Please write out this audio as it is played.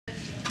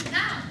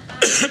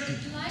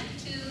would like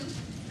to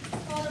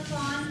call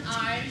upon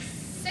our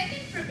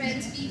second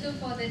prepared speaker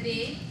for the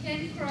day,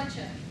 Ken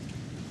Crocher.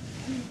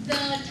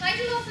 The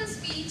title of his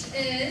speech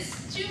is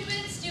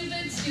Stupid,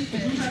 Stupid,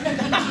 Stupid.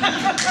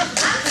 I'm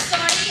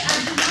sorry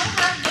I do not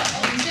have the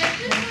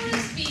objective for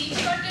his speech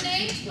for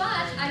today,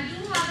 but I do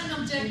have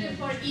an objective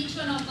for each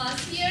one of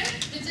us here,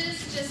 which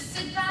is just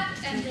sit back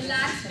and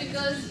relax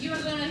because you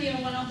are going to hear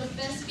one of the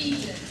best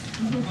speeches.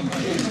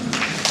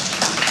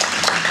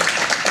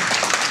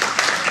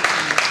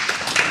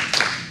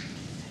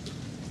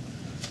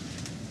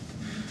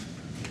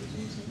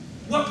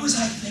 What was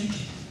I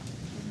thinking?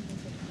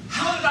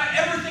 How did I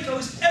ever think I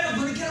was ever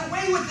going to get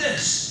away with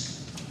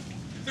this?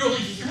 There are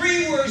only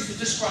 3 words to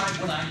describe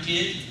what I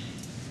did.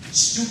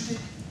 Stupid,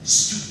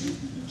 stupid,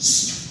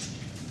 stupid.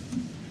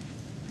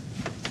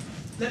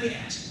 Let me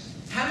ask,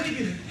 how many of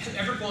you have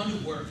ever gone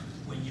to work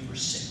when you were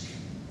sick?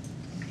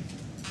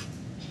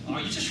 Oh,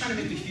 you're just trying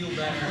to make me feel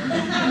better.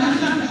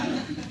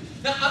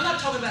 Now, I'm not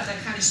talking about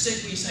that kind of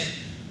sick where you say,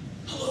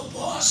 "Hello,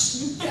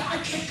 boss. Yeah, I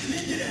can't come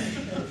in today."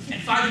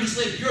 And 5 minutes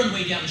later, you're on the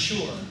way down the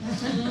shore.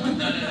 No,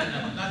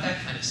 not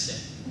that kind of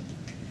sick.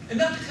 And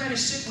not the kind of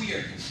sick where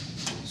you're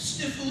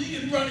sniffly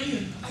and runny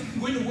and I can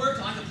go into work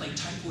and I can play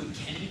Typhoid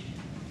Kenny.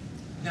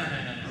 No,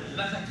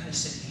 not that kind of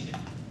sick either.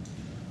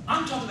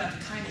 I'm talking about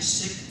the kind of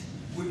sick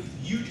where if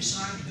you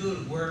decide to go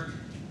to work,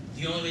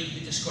 the only way you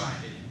can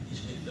describe it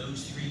is with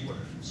those 3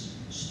 words.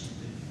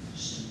 Stupid,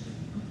 stupid,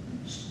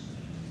 stupid.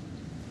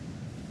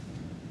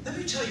 Let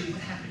me tell you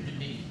what happened to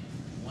me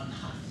one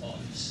hot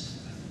August.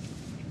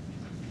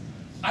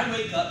 I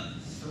wake up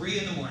 3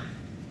 in the morning.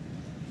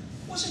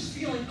 I wasn't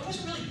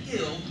really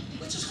ill.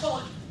 Let's just call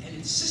it an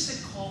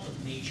insistent call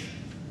of nature.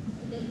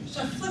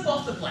 So I flip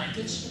off the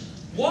blankets,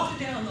 walking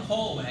down the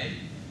hallway,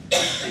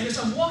 and as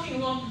I'm walking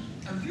along,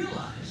 I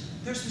realize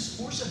there's this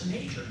force of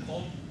nature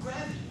called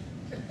gravity.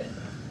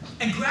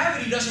 And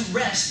gravity doesn't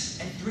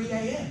rest at 3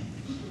 a.m.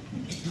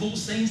 It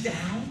pulls things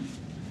down.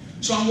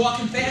 So I'm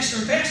walking faster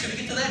and faster to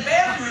get to that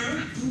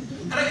bathroom,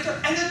 and I get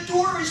there, and the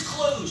door is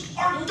closed.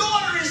 Our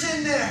daughter is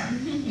in there.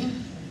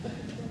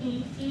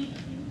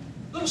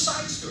 Little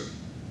side story.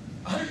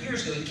 100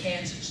 years ago in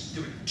Kansas,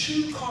 there were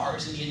 2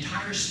 cars in the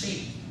entire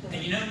state,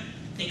 and you know,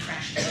 they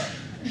crashed together.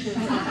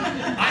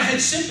 I had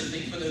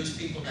sympathy for those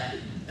people that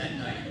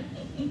night.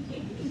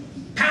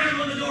 Pounded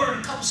on the door,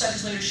 and a couple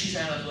seconds later, she's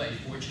out of the way,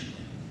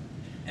 fortunately.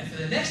 And for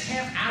the next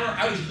half hour,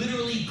 I was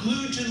literally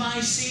glued to my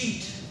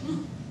seat.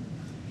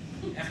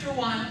 After a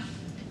while,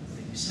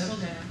 things settle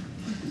down.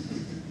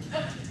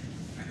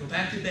 I go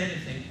back to bed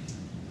and think,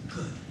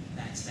 good,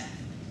 that's that.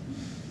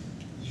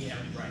 Yeah,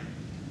 right.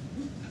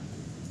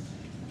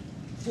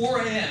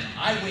 4 a.m.,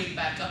 I wake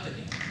back up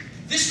again.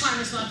 This time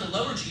it's not the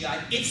lower GI,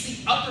 it's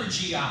the upper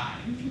GI.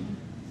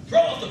 Throw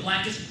off the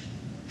blankets,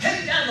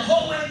 heading down the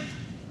hallway,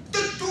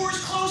 the door's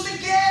closed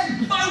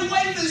again! My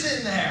wife is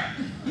in there!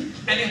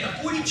 And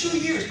after 42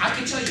 years, I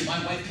can tell you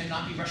my wife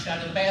cannot be rushed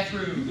out of the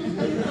bathroom.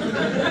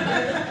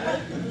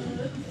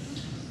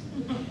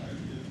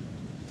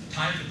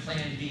 Time for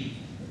plan B.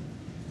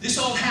 This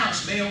old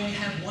house may only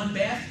have 1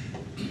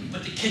 bathroom,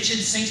 but the kitchen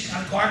sink's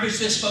got garbage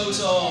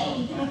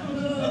disposal.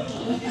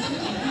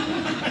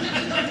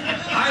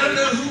 I don't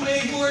know who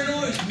made more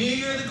noise,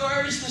 me or the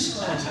garbage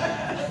disposal.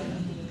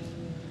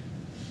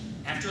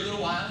 After a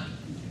little while,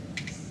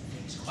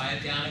 things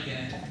quiet down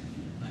again.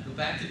 I go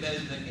back to bed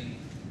thinking,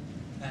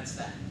 that's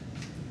that.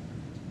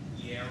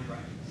 Yeah,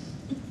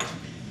 right.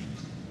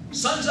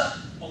 Sun's up,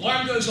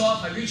 alarm goes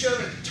off, I reach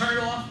over to turn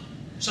it off.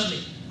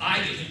 Suddenly, I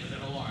get hit with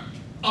an alarm.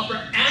 Upper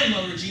and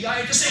lower GI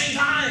at the same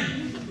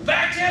time.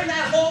 Back down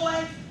that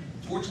hallway.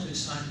 Fortunately,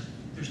 this time,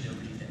 there's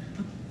nobody there.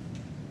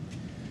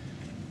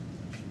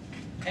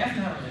 Half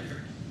an hour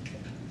later,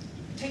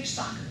 take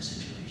stock of the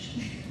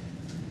situation.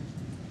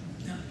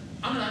 Now,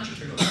 I'm an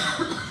entrepreneur.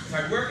 If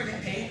I work, I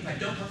get paid. If I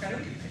don't work, I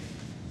don't get paid.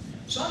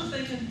 So I'm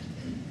thinking,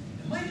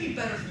 it might be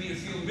better for me to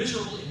feel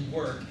miserable in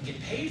work and get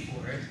paid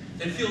for it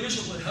than feel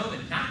miserable at home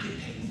and not get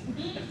paid for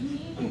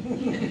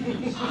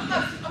it. I'm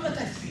not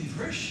that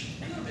feverish.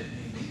 A little bit,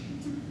 maybe.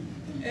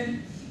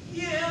 And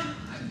yeah,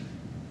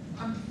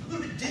 I'm a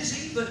little bit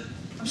dizzy, but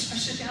I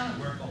sit down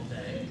and work all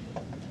day.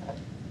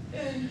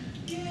 And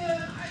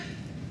yeah,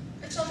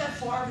 it's not that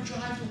far of a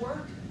drive to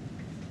work.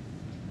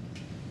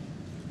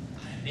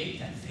 I made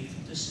that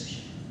fateful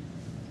decision.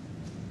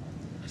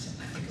 I said,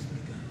 I think I'm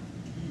going to go.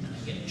 And I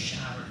get in the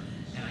shower,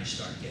 and I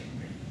start getting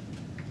ready.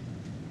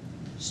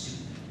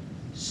 Stupid,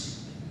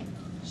 stupid,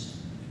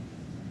 stupid.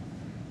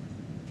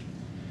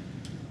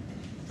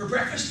 For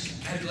breakfast,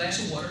 I had a glass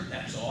of water.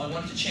 That was all I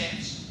wanted to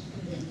chance.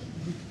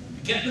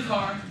 Get in the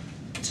car.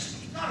 It's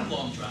not a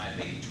long drive,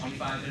 maybe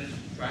 25-minute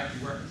drive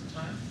to work at the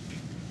time.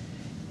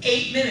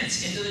 8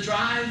 minutes into the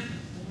drive,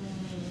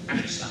 I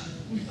gotta stop.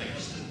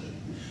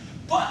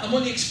 But I'm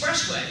on the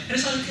expressway, and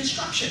it's under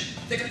construction.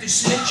 They got the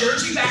Smith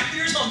Jersey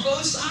barriers on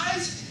both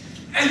sides,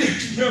 and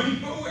there's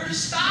nowhere to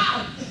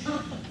stop.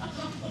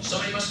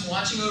 Somebody must have been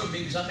watching over me,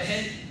 because up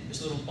ahead,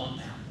 there's a little bump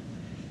out.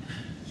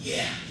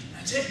 Yeah,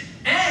 that's it.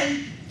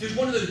 And there's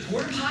one of those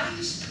porta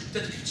potties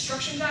that the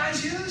construction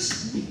guys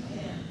use.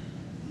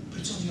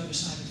 other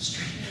side of the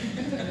street.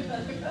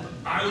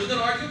 I was going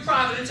to argue with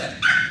Providence. I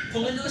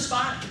pull into the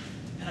spot,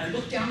 and I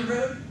look down the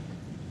road.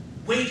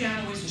 Way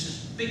down the way, there's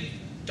this big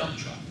dump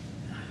truck.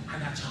 I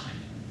got time.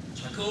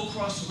 So I go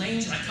across the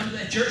lanes, and I come to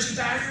that Jersey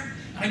barrier,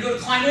 and I go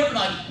to climb over, and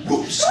I'm like,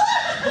 whoops!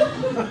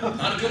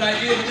 Not a good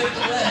idea to lift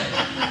the leg.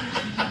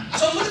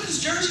 So I look at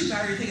this Jersey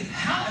barrier thinking,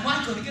 how am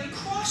I going to get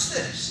across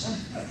this?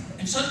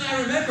 And suddenly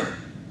I remember,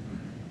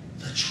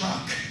 the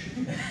truck.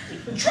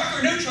 Truck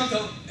or no truck,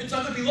 though, it's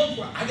not going to be long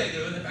for it. I got to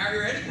get over the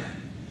barrier anyway.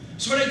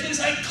 So what I did is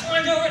I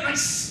climbed over it, and I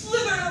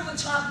slithered over the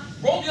top,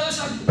 rolled the other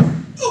side,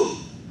 ooh!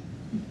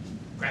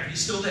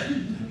 Gravity's still there.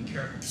 Be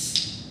careful.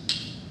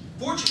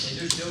 Fortunately,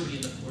 there's nobody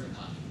in the porta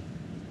potty.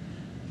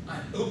 I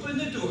open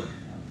the door.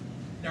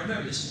 Now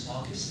remember, this is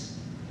August.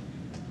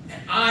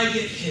 And I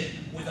get hit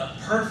with a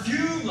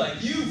perfume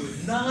like you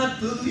would not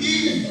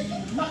believe.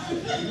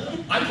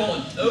 I call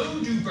it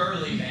Eau du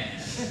Burley Man.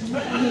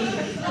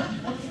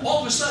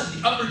 All of a sudden,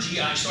 the upper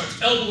GI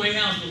starts elbowing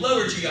out the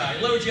lower GI.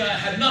 The lower GI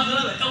had nothing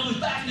of it, elbows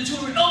back, and the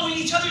two were elbowing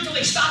each other until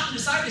they stopped and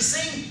decided to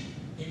sing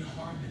in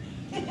harmony.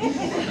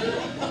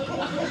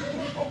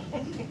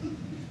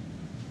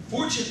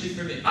 Fortunately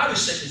for me, I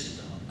was sick as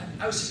a dog.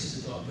 I was sick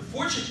as a dog, but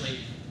fortunately,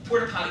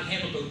 porta potty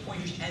handled both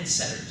pointers and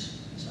setters,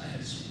 so I had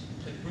to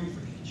take room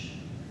for each.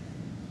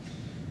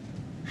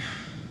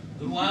 A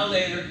little while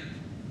later,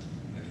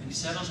 everything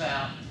settles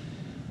out.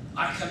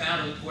 I come out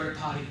of the porta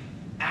potty,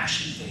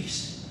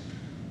 ashen-faced,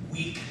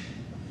 weak,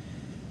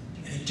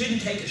 and it didn't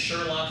take a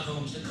Sherlock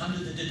Holmes to come to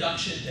the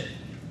deduction that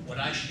what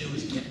I should do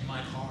is get in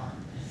my car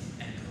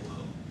and go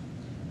home.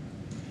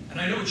 And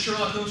I know what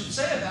Sherlock Holmes would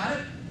say about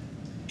it.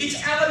 It's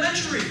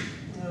elementary.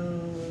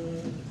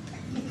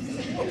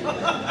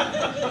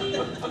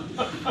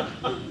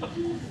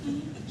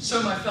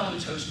 So my fellow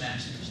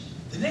Toastmasters,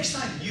 the next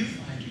time you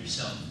find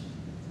yourself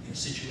in a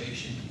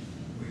situation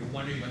where you're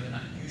wondering whether or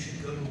not you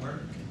should go to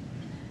work,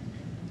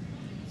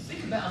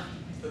 think about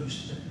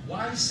those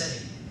wise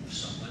saying of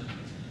someone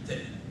that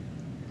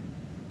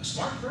a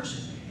smart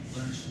person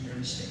learns from their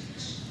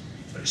mistakes,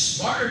 but a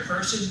smarter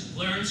person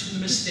learns from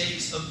the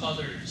mistakes of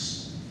others.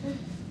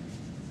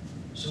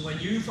 So when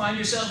you find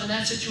yourself in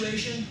that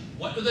situation,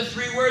 what are the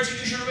 3 words that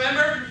you should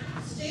remember?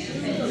 Stupid.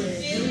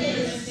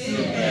 Stupid.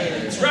 Stupid.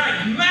 That's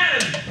right.